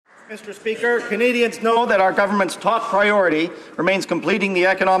Mr. Speaker, Canadians know that our government's top priority remains completing the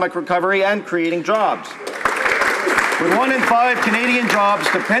economic recovery and creating jobs. With 1 in 5 Canadian jobs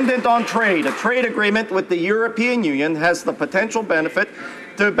dependent on trade, a trade agreement with the European Union has the potential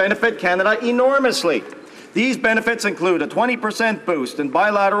to benefit Canada enormously. These benefits include a 20% boost in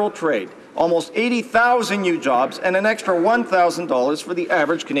bilateral trade, almost 80,000 new jobs, and an extra $1,000 for the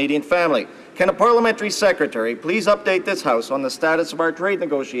average Canadian family. Can a parliamentary secretary please update this House on the status of our trade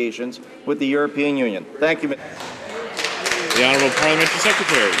negotiations with the European Union? Thank you. The Honourable Parliamentary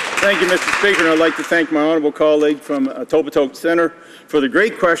Secretary. Thank you, Mr. Speaker, and I'd like to thank my honourable colleague from Etobicoke Centre for the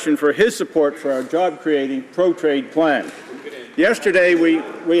great question, for his support for our job-creating pro-trade plan. Yesterday,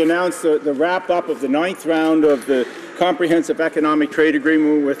 we announced the wrap-up of the 9th round of the Comprehensive Economic Trade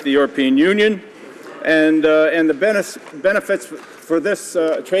Agreement with the European Union, and the benefits for this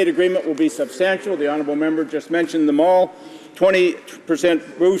trade agreement will be substantial. The honourable member just mentioned them all.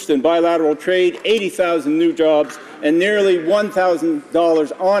 20% boost in bilateral trade, 80,000 new jobs, and nearly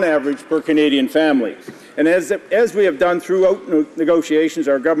 $1,000 on average per Canadian family. And as we have done throughout negotiations,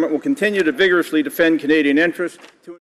 our government will continue to vigorously defend Canadian interests.